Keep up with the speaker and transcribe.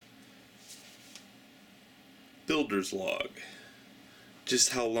builder's log.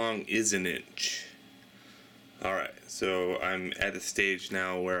 Just how long is an inch? Alright, so I'm at a stage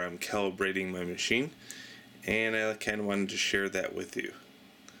now where I'm calibrating my machine, and I kind of wanted to share that with you.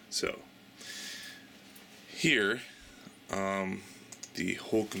 So, here, the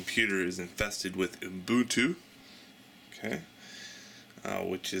whole computer is infested with Ubuntu, okay,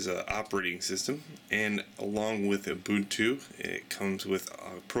 which is an operating system, and along with Ubuntu, it comes with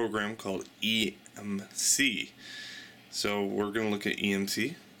a program called EMC. So we're going to look at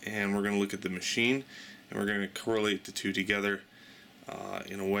EMC, and we're going to look at the machine, and we're going to correlate the two together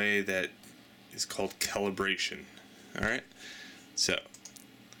in a way that is called calibration. Alright, so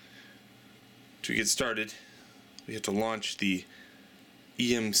to get started, we have to launch the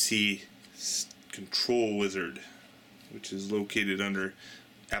EMC control wizard, which is located under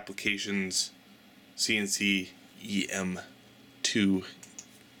Applications, CNC EM2.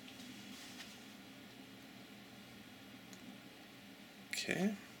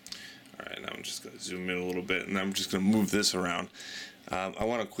 Okay. Alright, now I'm just going to zoom in a little bit, and I'm just going to move this around. I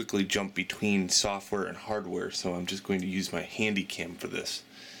want to quickly jump between software and hardware, so I'm just going to use my handy cam for this.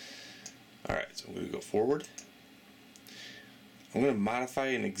 Alright, so I'm going to go forward. I'm going to modify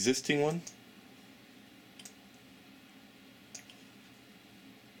an existing one.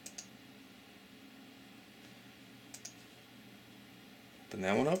 Open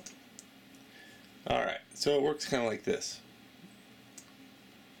that one up. Alright, so it works kind of like this.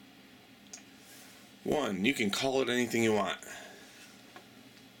 One, you can call it anything you want.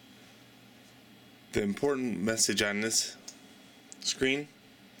 The important message on this screen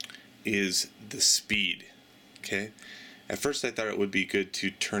is the speed. Okay? At first I thought it would be good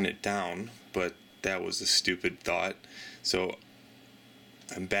to turn it down, but that was a stupid thought. So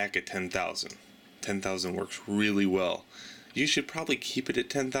I'm back at 10,000. 10,000 works really well. You should probably keep it at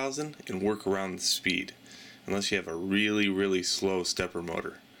 10,000 and work around the speed, unless you have a really, really slow stepper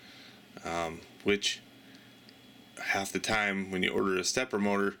motor. Which half the time when you order a stepper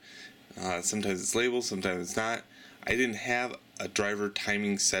motor, sometimes it's labeled, sometimes it's not. I didn't have a driver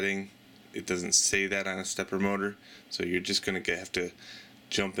timing setting. It doesn't say that on a stepper motor, so you're just going to have to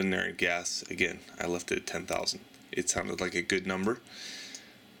jump in there and guess. Again, I left it at 10,000. It sounded like a good number.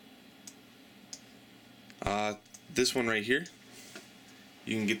 This one right here,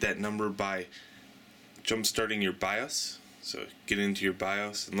 you can get that number by jump starting your BIOS. So get into your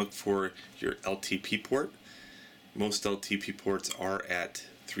BIOS and look for your LTP port. Most LTP ports are at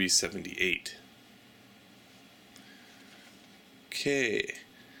 378. Okay.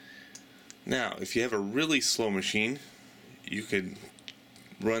 Now, if you have a really slow machine, you could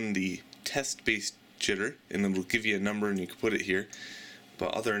run the test-based jitter, and it will give you a number, and you can put it here.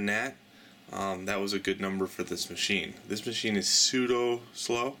 But other than that, that was a good number for this machine. This machine is pseudo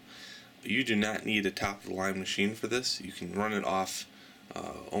slow. You do not need a top-of-the-line machine for this. You can run it off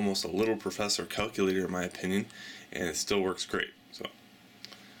almost a little professor calculator, in my opinion, and it still works great. So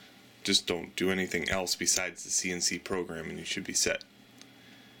just don't do anything else besides the CNC program, and you should be set.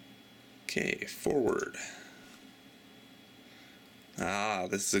 Okay, forward.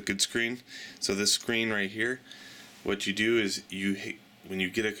 This is a good screen. So this screen right here, what you do is when you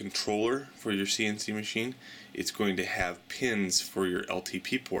get a controller for your CNC machine, it's going to have pins for your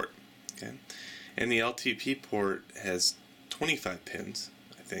LTP port. Okay, and the LTP port has 25 pins,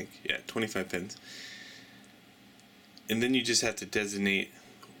 I think. Yeah, 25 pins. And then you just have to designate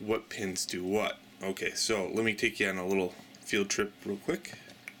what pins do what. Okay, so let me take you on a little field trip real quick.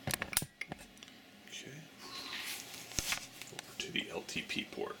 Okay, over to the LTP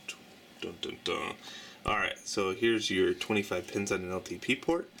port. Dun dun dun. Alright, so here's your 25 pins on an LTP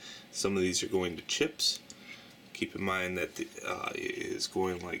port. Some of these are going to chips. Keep in mind that it is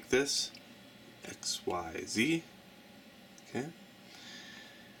going like this, X, Y, Z. Okay.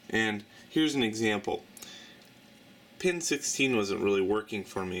 And here's an example. Pin 16 wasn't really working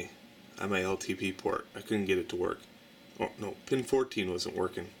for me on my LTP port. I couldn't get it to work. Oh no, pin 14 wasn't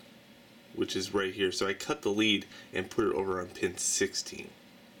working, which is right here. So I cut the lead and put it over on pin 16.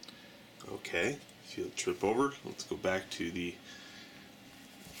 Okay, field trip over. Let's go back to the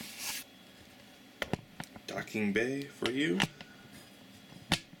docking bay for you.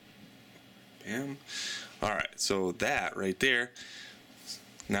 Bam. Alright, so that right there,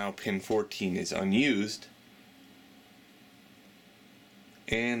 now pin 14 is unused,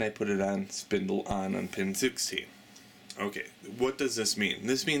 and I put it on spindle on pin 16. Okay, what does this mean?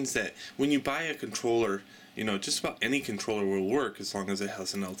 This means that when you buy a controller, just about any controller will work as long as it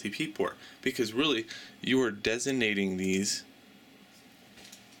has an LTP port, because really you are designating these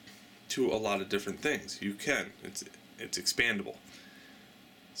to a lot of different things. You can. It's expandable.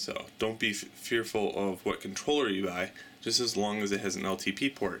 So don't be fearful of what controller you buy, just as long as it has an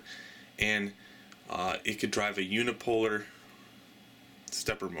LTP port. And it could drive a unipolar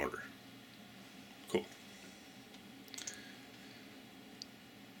stepper motor. Cool.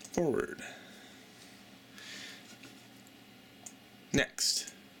 Forward.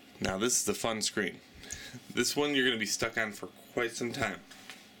 Next. Now this is the fun screen. This one you're going to be stuck on for quite some time.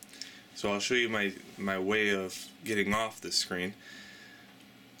 So I'll show you my way of getting off this screen.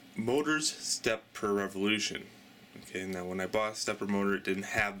 Motors step per revolution. Okay, now when I bought a stepper motor, it didn't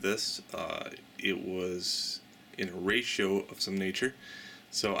have this. It was in a ratio of some nature,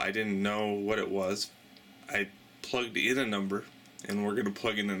 so I didn't know what it was. I plugged in a number, and we're going to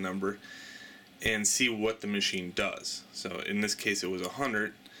plug in a number and see what the machine does. So in this case it was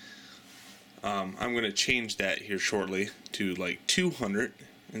 100. I'm going to change that here shortly to like 200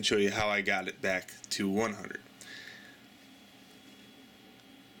 and show you how I got it back to 100.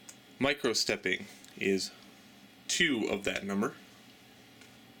 Micro stepping is 2 of that number.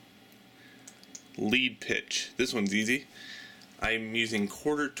 Lead pitch, this one's easy. I'm using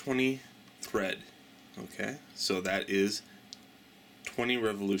 1/4-20 thread. Okay, so that is 20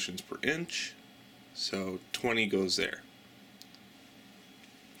 revolutions per inch, so 20 goes there.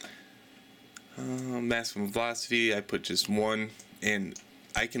 Maximum velocity, I put just 1, and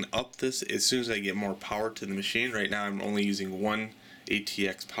I can up this as soon as I get more power to the machine. Right now I'm only using 1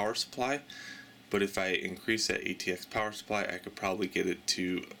 ATX power supply, but if I increase that ATX power supply, I could probably get it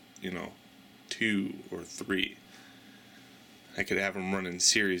to, 2 or 3. I could have them run in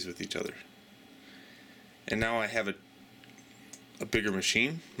series with each other. And now I have a bigger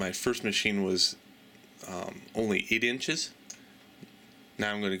machine. My first machine was only 8 inches.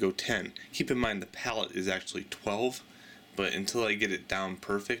 Now I'm going to go 10. Keep in mind the pallet is actually 12, but until I get it down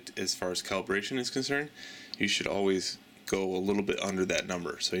perfect as far as calibration is concerned, you should always go a little bit under that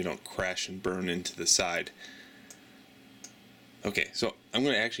number so you don't crash and burn into the side. Okay, so I'm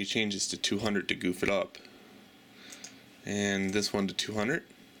going to actually change this to 200 to goof it up, and this one to 200.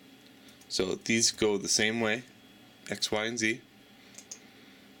 So these go the same way, X, Y, and Z,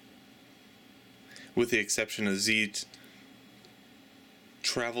 with the exception of Z.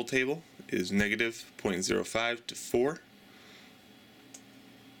 Travel table is negative 0.05 to 4.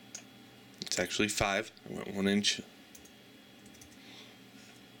 It's actually 5. I went 1 inch.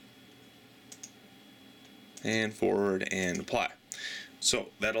 And forward and apply. So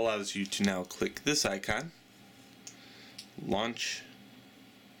that allows you to now click this icon, launch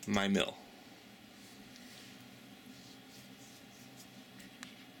my mill.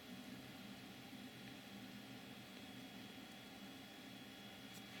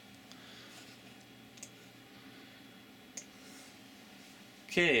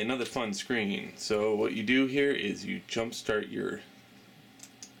 Okay, another fun screen. So what you do here is you jump start your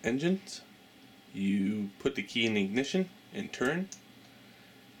engines, you put the key in the ignition and turn,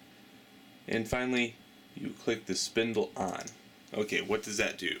 and finally you click the spindle on. Okay, what does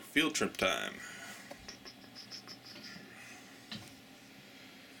that do? Field trip time.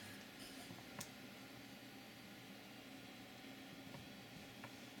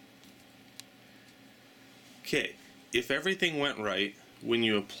 Okay, if everything went right, when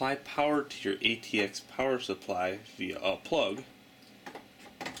you apply power to your ATX power supply via a plug,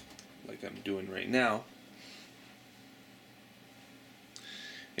 like I'm doing right now,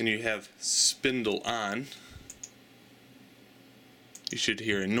 and you have spindle on, you should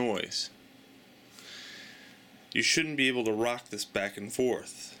hear a noise. You shouldn't be able to rock this back and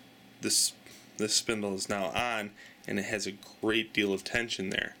forth. This spindle is now on, and it has a great deal of tension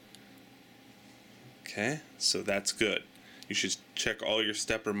there. Okay, so that's good. You should check all your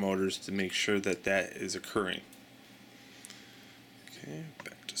stepper motors to make sure that that is occurring. Okay,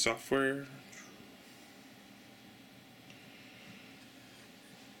 back to software.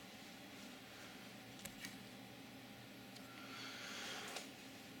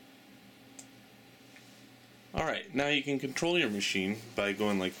 Alright, now you can control your machine by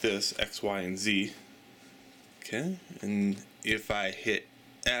going like this, X, Y, and Z. Okay, and if I hit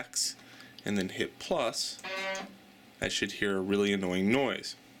X and then hit plus, I should hear a really annoying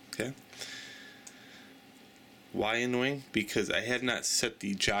noise. Okay. Why annoying? Because I have not set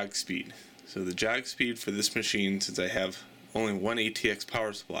the jog speed. So the jog speed for this machine, since I have only 1 ATX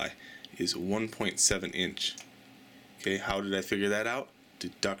power supply, is 1.7 inch. Okay, how did I figure that out?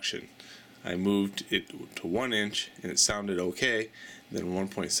 Deduction. I moved it to 1 inch and it sounded okay, then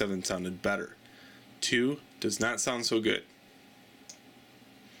 1.7 sounded better. 2 does not sound so good.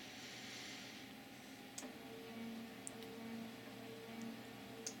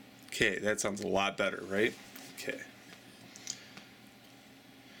 Okay, that sounds a lot better, right? Okay.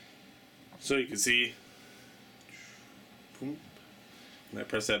 So you can see, boom, when I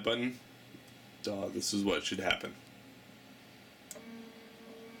press that button, this is what should happen.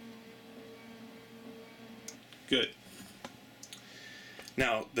 Good.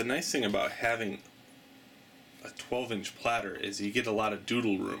 Now, the nice thing about having a 12-inch platter is you get a lot of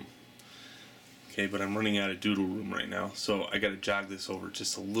doodle room. Okay, but I'm running out of doodle room right now, so I gotta jog this over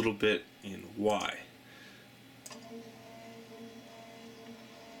just a little bit in Y.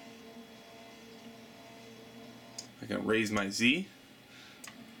 I can raise my Z.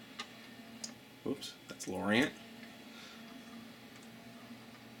 Oops, that's lowering it.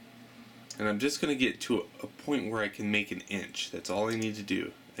 And I'm just going to get to a point where I can make an inch. That's all I need to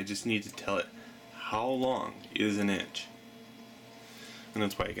do. I just need to tell it how long is an inch. And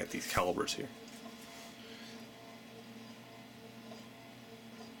that's why I got these calibers here.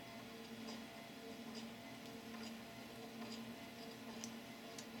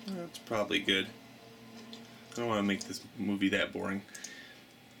 That's probably good. I don't want to make this movie that boring.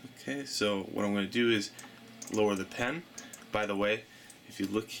 Okay, so what I'm going to do is lower the pen. By the way, if you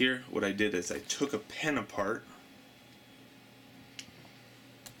look here, what I did is I took a pen apart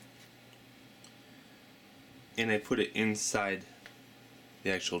and I put it inside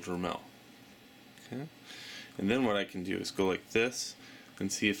the actual Dremel. Okay, and then what I can do is go like this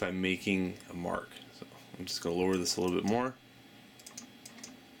and see if I'm making a mark. So I'm just going to lower this a little bit more.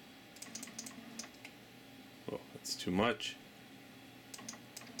 Oh, that's too much.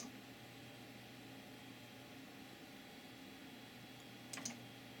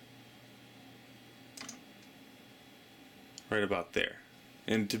 Right about there.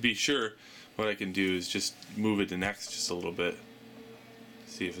 And to be sure, what I can do is just move it in X just a little bit.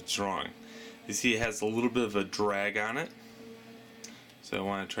 See if it's wrong. You see it has a little bit of a drag on it. So I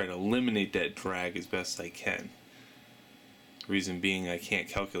want to try to eliminate that drag as best I can. Reason being, I can't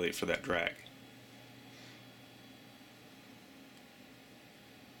calculate for that drag.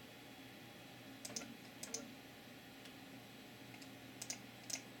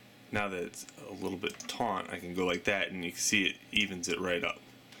 Now that it's a little bit taut, I can go like that and you can see it evens it right up.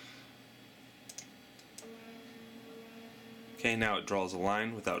 Okay, now it draws a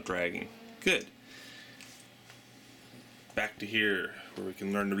line without dragging. Good. Back to here, where we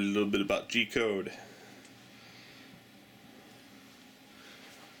can learn a little bit about G-code.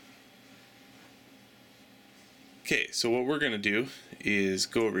 Okay, so what we're going to do is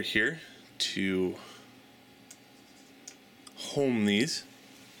go over here to home these.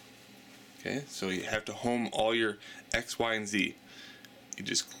 Okay, so you have to home all your X, Y, and Z. You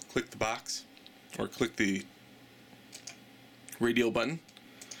just click the box, or click the radio button.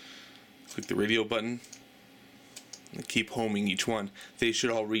 Click the radio button, and keep homing each one. They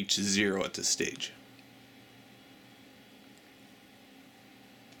should all reach 0 at this stage.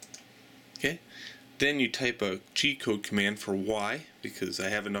 Okay, then you type a G-code command for Y, because I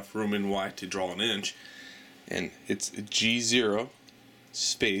have enough room in Y to draw an inch, and it's G0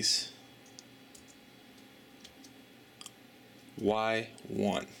 space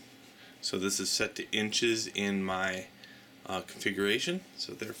Y1. So this is set to inches in my configuration,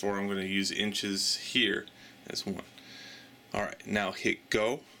 so therefore I'm going to use inches here as 1. Alright, now hit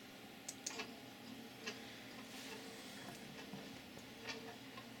go.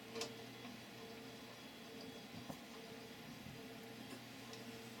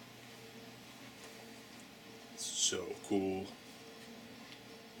 So cool.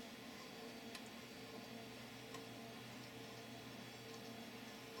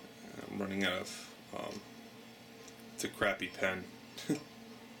 I'm running out of, it's a crappy pen.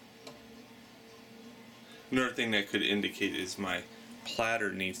 Another thing that could indicate is my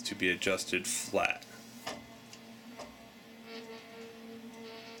platter needs to be adjusted flat.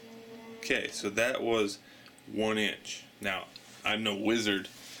 Okay, so that was 1 inch. Now, I'm no wizard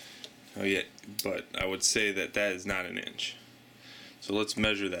yet, but I would say that that is not an inch. So let's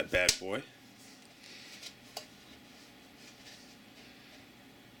measure that bad boy.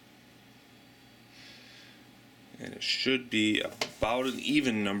 And it should be about an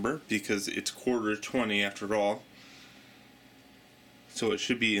even number because it's quarter 20 after all. So it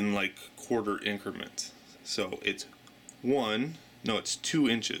should be in like quarter increments. So it's 2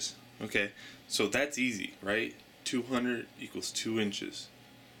 inches. Okay, so that's easy, right? 200 equals 2 inches.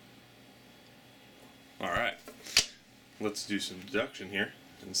 Alright, let's do some deduction here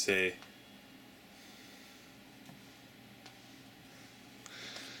and say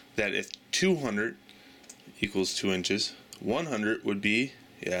that if 200 equals 2 inches, 100 would be,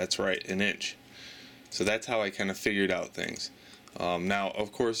 yeah, that's right, an inch. So that's how I kind of figured out things. Now,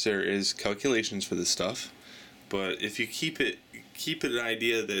 of course, there is calculations for this stuff, but if you keep keep it an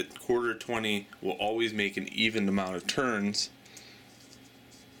idea that quarter 20 will always make an even amount of turns,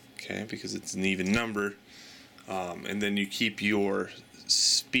 okay, because it's an even number, and then you keep your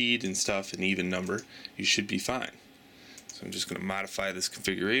speed and stuff an even number, you should be fine. So I'm just going to modify this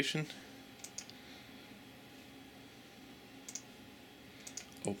configuration,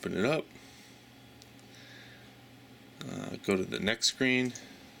 open it up, go to the next screen,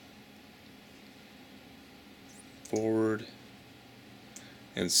 forward,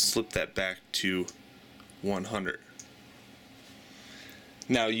 and slip that back to 100.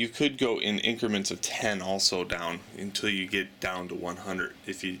 Now you could go in increments of 10 also down until you get down to 100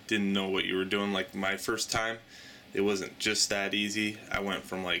 if you didn't know what you were doing. Like my first time, it wasn't just that easy. I went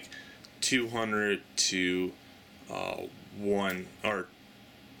from like 200 to 200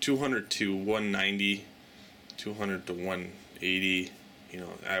 to 190, 200 to 180. You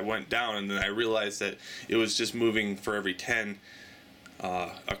know, I went down, and then I realized that it was just moving for every 10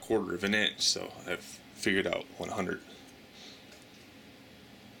 a quarter of an inch, so I've figured out 100.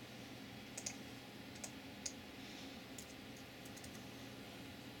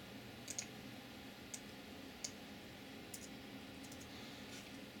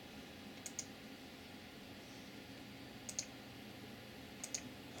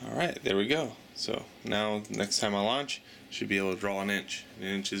 Alright, there we go. So now next time I launch, I should be able to draw an inch. An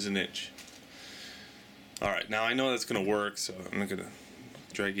inch is an inch. Alright, now I know that's going to work, so I'm not going to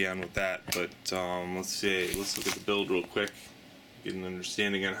drag you on with that, but let's look at the build real quick, get an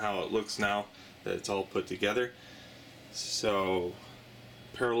understanding on how it looks now that it's all put together. So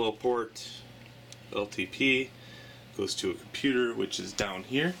parallel port, LTP, goes to a computer which is down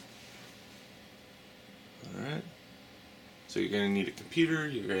here. Alright. So you're going to need a computer,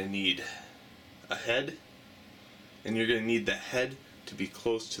 you're going to need a head, and you're going to need the head to be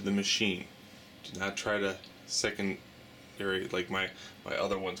close to the machine. Do not try to secondary, like my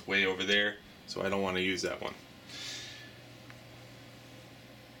other one's way over there, so I don't want to use that one.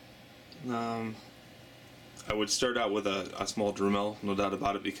 I would start out with a small Dremel, no doubt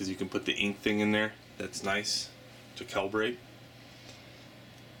about it, because you can put the ink thing in there. That's nice to calibrate.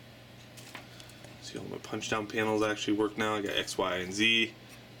 See, all my punch down panels actually work now. I got X, Y, and Z.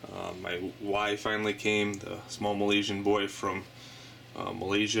 My Y finally came. The small Malaysian boy from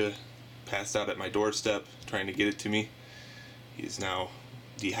Malaysia passed out at my doorstep trying to get it to me. He's now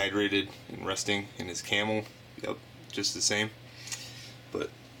dehydrated and resting in his camel. Yep, just the same.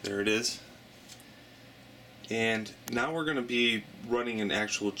 But there it is. And now we're going to be running an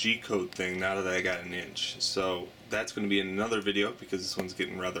actual G-code thing now that I got an inch. So that's going to be in another video because this one's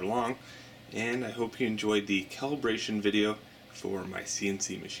getting rather long. And I hope you enjoyed the calibration video for my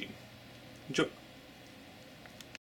CNC machine. Enjoy!